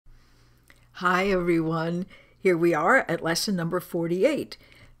Hi, everyone. Here we are at lesson number 48.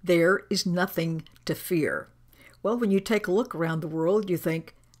 There is nothing to fear. Well, when you take a look around the world, you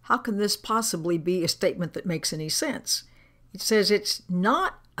think, how can this possibly be a statement that makes any sense? It says it's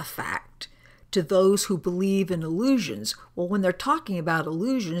not a fact to those who believe in illusions. Well, when they're talking about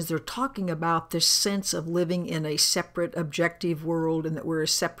illusions, they're talking about this sense of living in a separate, objective world and that we're a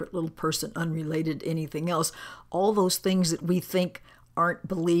separate little person, unrelated to anything else. All those things that we think aren't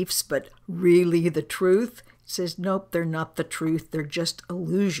beliefs, but really the truth. It says, nope, they're not the truth. They're just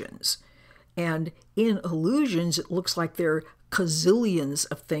illusions. And in illusions, it looks like there are gazillions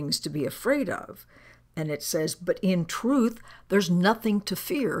of things to be afraid of. And it says, but in truth, there's nothing to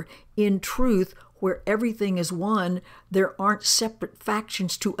fear. In truth, where everything is one, there aren't separate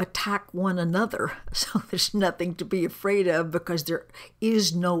factions to attack one another. So there's nothing to be afraid of because there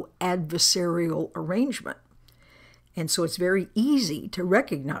is no adversarial arrangement. And so it's very easy to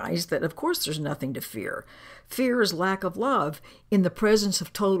recognize that, of course, there's nothing to fear. Fear is lack of love. In the presence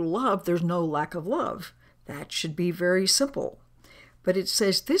of total love, there's no lack of love. That should be very simple. But it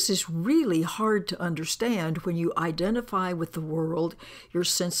says this is really hard to understand when you identify with the world, your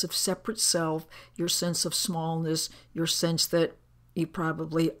sense of separate self, your sense of smallness, your sense that you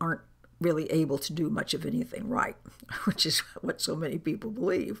probably aren't really able to do much of anything right, which is what so many people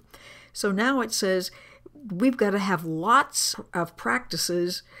believe. So now it says we've got to have lots of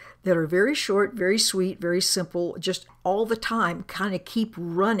practices that are very short, very sweet, very simple, just all the time, kind of keep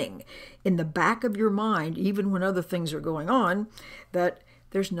running in the back of your mind, even when other things are going on, that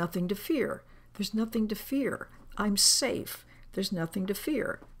there's nothing to fear. There's nothing to fear. I'm safe. There's nothing to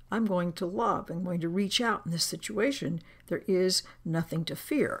fear. I'm going to love. I'm going to reach out in this situation. There is nothing to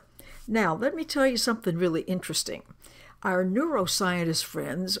fear. Now, let me tell you something really interesting. Our neuroscientist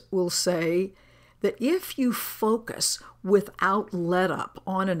friends will say that if you focus without let up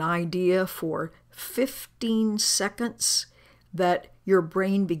on an idea for 15 seconds, that your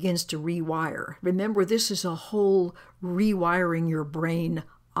brain begins to rewire. Remember, this is a whole rewiring your brain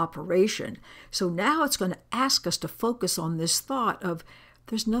operation. So now it's going to ask us to focus on this thought of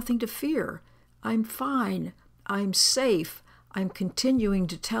there's nothing to fear. I'm fine. I'm safe. I'm continuing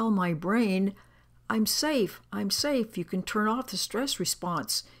to tell my brain, I'm safe. I'm safe. You can turn off the stress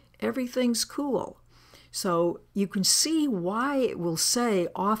response. Everything's cool. So you can see why it will say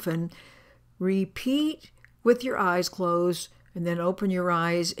often, repeat with your eyes closed, and then open your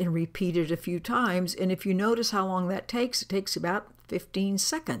eyes and repeat it a few times. And if you notice how long that takes, it takes about 15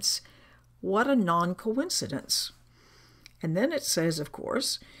 seconds. What a non-coincidence. And then it says, of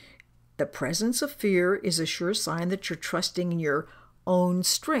course, the presence of fear is a sure sign that you're trusting in your own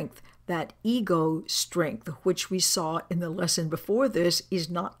strength. That ego strength, which we saw in the lesson before this, is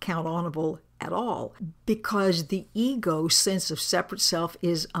not count-onable at all because the ego sense of separate self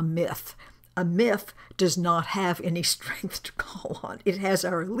is a myth. A myth does not have any strength to call on. It has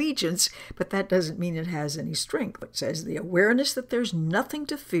our allegiance, but that doesn't mean it has any strength. It says the awareness that there's nothing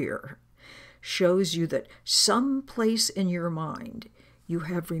to fear shows you that someplace in your mind you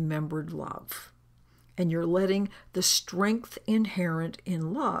have remembered love. And you're letting the strength inherent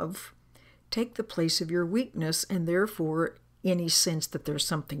in love take the place of your weakness and therefore any sense that there's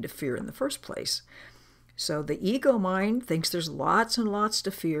something to fear in the first place. So the ego mind thinks there's lots and lots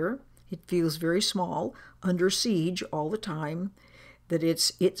to fear. It feels very small, under siege all the time, that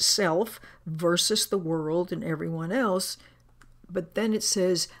it's itself versus the world and everyone else. But then it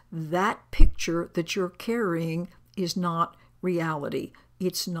says that picture that you're carrying is not reality.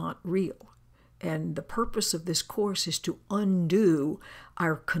 It's not real. And the purpose of this course is to undo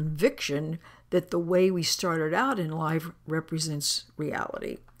our conviction that the way we started out in life represents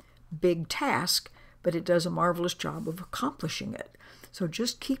reality. Big task, but it does a marvelous job of accomplishing it. So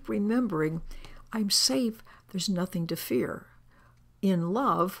just keep remembering, I'm safe, there's nothing to fear. In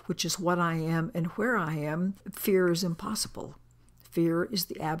love, which is what I am and where I am, fear is impossible. Fear is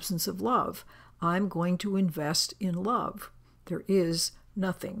the absence of love. I'm going to invest in love. There is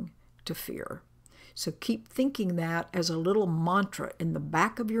nothing to fear. So keep thinking that as a little mantra in the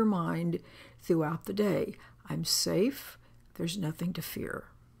back of your mind throughout the day. I'm safe. There's nothing to fear.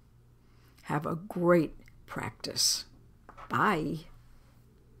 Have a great practice. Bye.